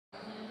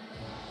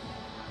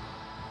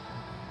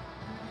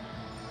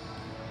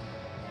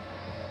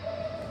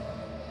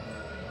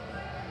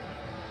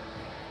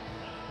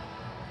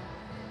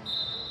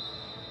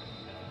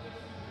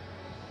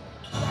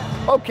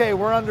Okay,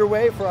 we're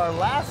underway for our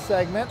last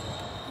segment.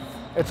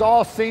 It's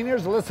all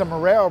seniors. Alyssa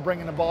Marrero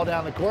bringing the ball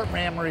down the court.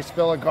 Anne-Marie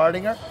Spilla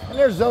guarding her. And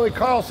there's Zoe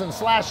Carlson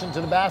slashing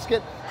to the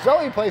basket.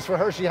 Zoe plays for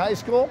Hershey High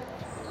School.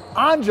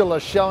 Angela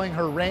showing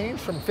her range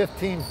from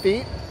 15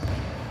 feet.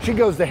 She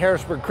goes to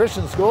Harrisburg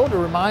Christian School. To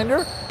remind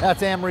her,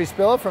 that's Anne-Marie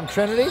Spilla from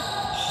Trinity.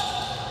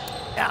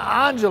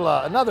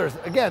 Angela, another,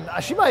 again,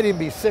 she might even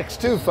be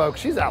 6'2", folks.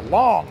 She's that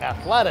long,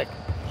 athletic.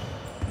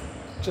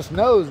 Just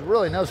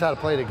really knows how to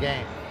play the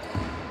game.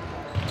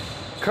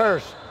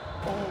 Kirsch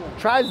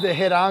tries to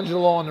hit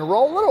Angelo on the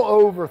roll, little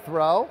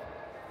overthrow.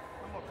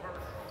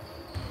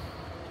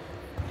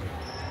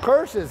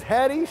 Kirsch is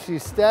heady,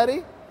 she's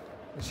steady.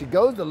 And she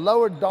goes to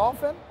Lower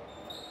Dolphin.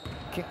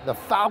 The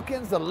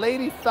Falcons, the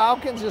Lady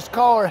Falcons, just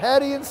call her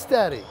heady and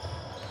steady.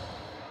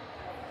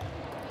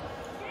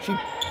 She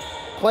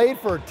played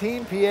for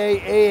Team PA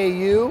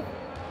AAU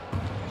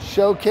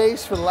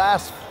showcase for the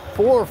last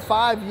 4 or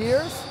 5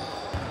 years.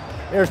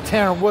 There's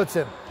Taryn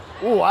Woodson.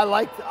 Ooh, I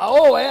like,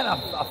 and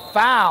a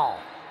foul.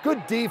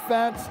 Good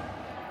defense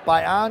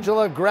by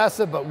Angela,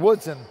 aggressive, but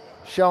Woodson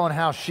showing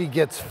how she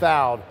gets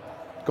fouled,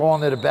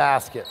 going to the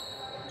basket.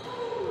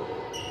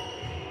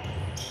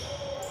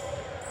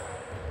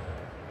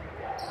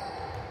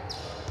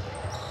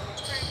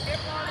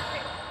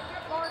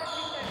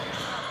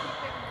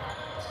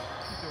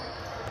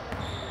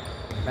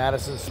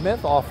 Madison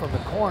Smith off from the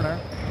corner.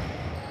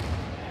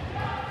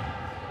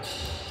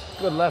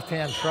 Good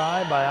left-hand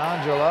try by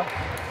Angela.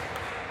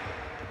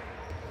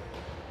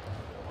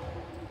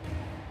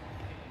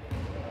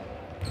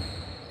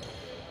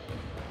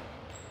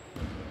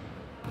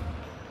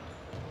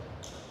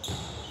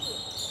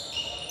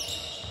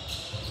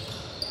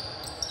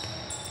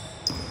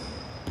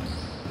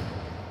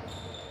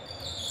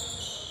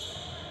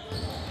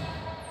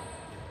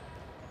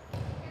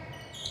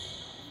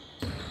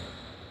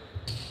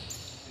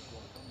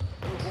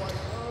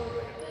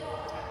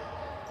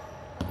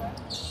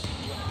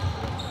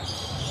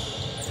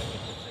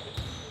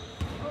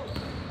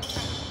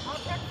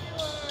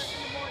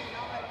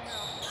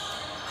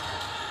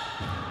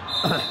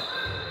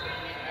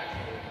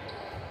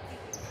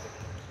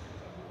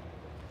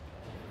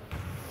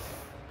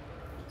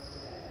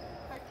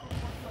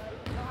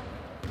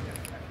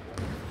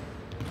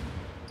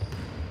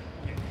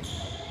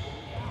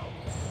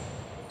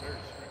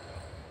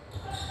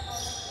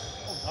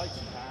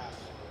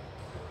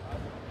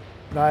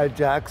 Nia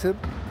Jackson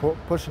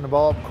pushing the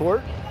ball up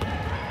court.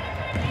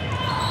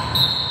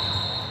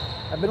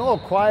 I've been a little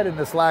quiet in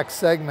this last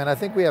segment. I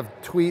think we have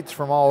tweets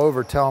from all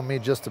over telling me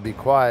just to be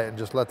quiet and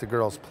just let the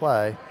girls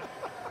play.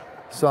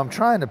 So I'm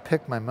trying to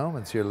pick my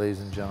moments here,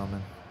 ladies and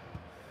gentlemen.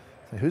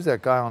 Who's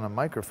that guy on the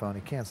microphone?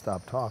 He can't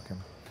stop talking.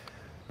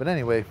 But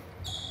anyway,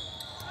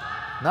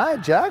 Nia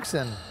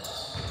Jackson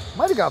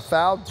might have got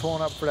fouled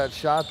pulling up for that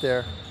shot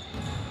there.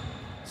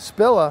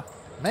 Spilla,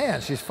 man,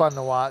 she's fun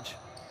to watch.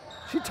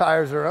 She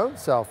tires her own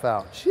self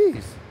out.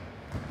 Jeez.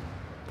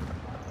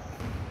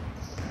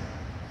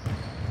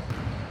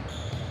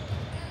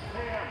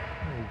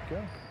 There you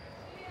go.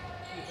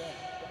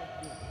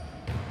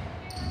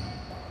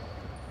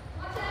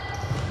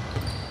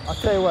 I'll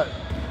tell you what,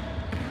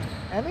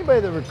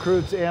 anybody that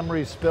recruits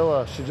Anne-Marie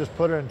Spilla should just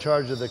put her in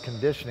charge of the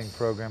conditioning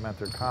program at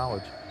their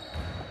college.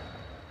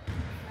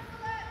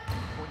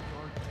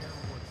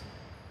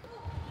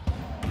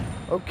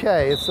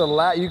 Okay, it's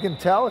the you can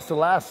tell it's the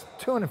last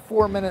 2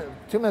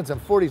 minutes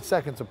and 40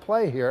 seconds of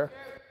play here.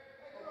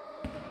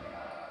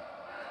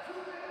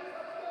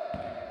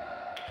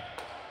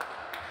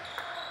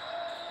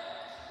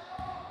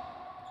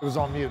 It was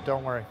on mute,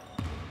 don't worry.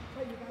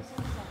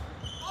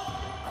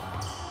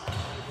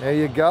 There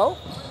you go.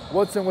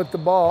 Woodson with the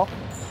ball.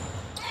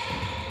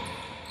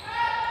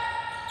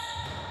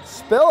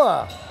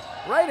 Spilla,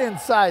 right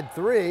inside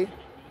 3.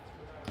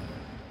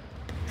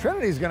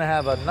 Trinity's going to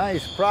have a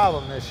nice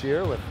problem this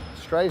year with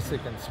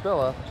Streisig and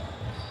Spilla.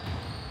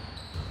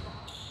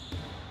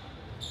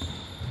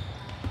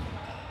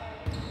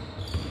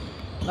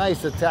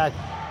 Nice attack.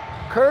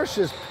 Kirsch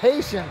is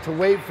patient to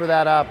wait for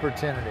that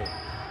opportunity.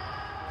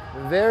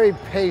 Very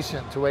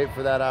patient to wait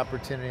for that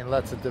opportunity and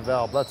lets it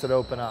develop, lets it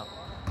open up.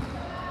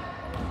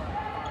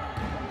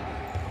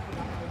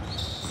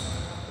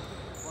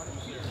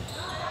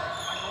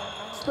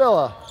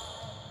 Spilla.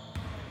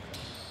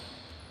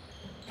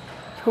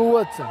 To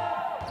Woodson.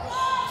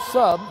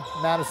 Sub,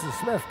 Madison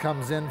Smith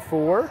comes in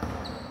for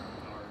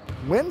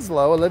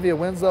Winslow, Olivia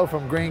Winslow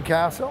from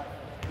Greencastle.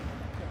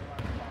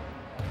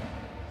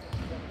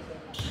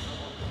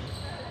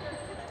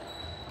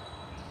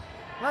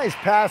 Nice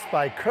pass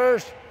by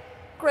Kirsch.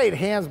 Great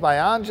hands by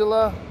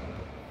Angela.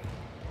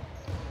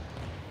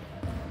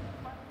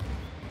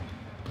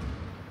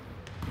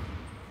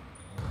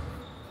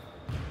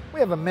 We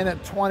have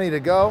 1:20 to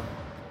go.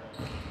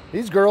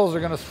 These girls are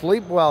going to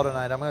sleep well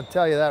tonight. I'm going to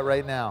tell you that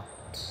right now.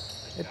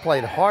 They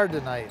played hard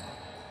tonight.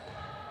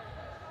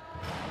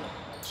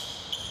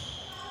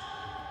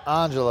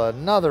 Angela,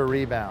 another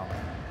rebound.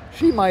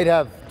 She might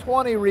have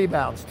 20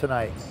 rebounds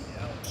tonight.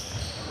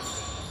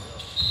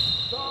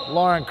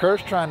 Lauren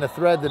Kirsch trying to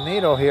thread the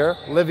needle here.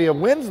 Olivia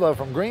Winslow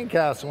from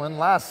Greencastle in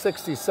last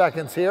 60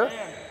 seconds here.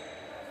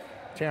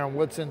 Taryn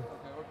Woodson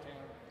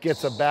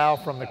gets a bow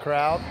from the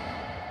crowd.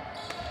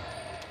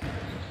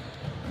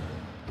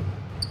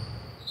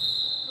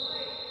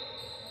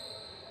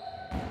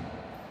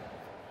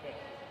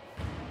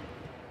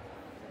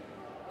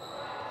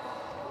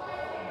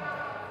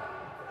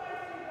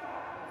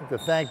 To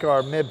thank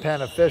our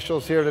mid-pen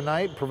officials here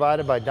tonight,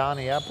 provided by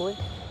Donnie Epley.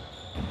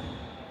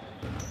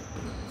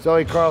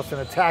 Zoe Carlson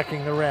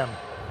attacking the rim.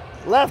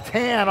 Left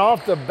hand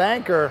off the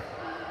banker.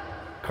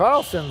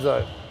 Carlson's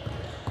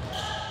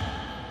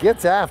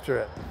gets after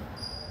it.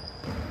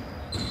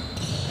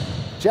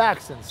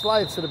 Jackson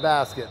slides to the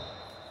basket.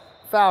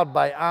 Fouled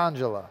by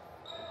Angela.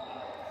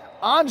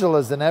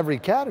 Angela's in every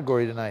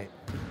category tonight,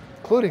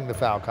 including the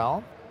foul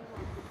column.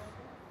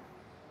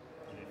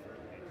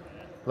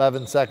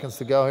 11 seconds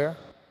to go here.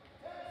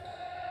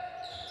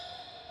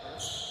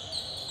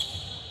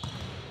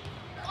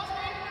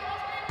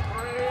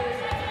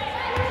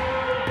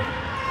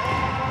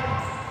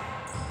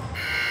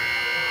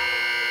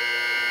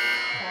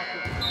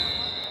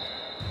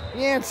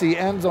 Yancey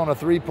ends on a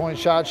three-point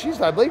shot.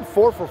 She's, I believe,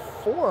 4 for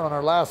 4 on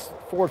her last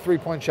 4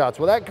 three-point shots.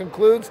 Well, that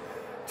concludes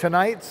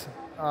tonight's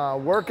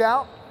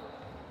workout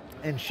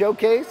and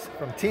showcase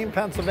from Team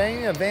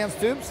Pennsylvania Advanced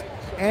Hoops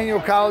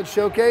Annual College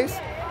Showcase.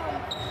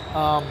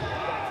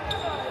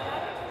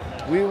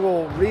 We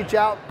will reach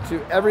out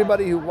to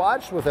everybody who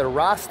watched with a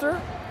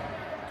roster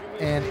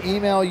and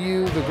email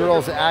you the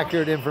girls'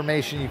 accurate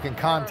information. You can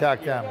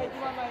contact them.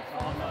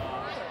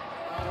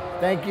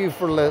 Thank you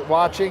for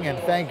watching, and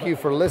thank you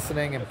for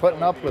listening and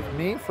putting up with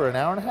me for an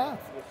hour and a half.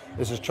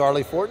 This is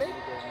Charlie Fortney,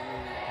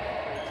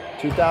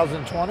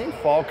 2020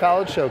 Fall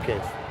College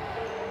Showcase.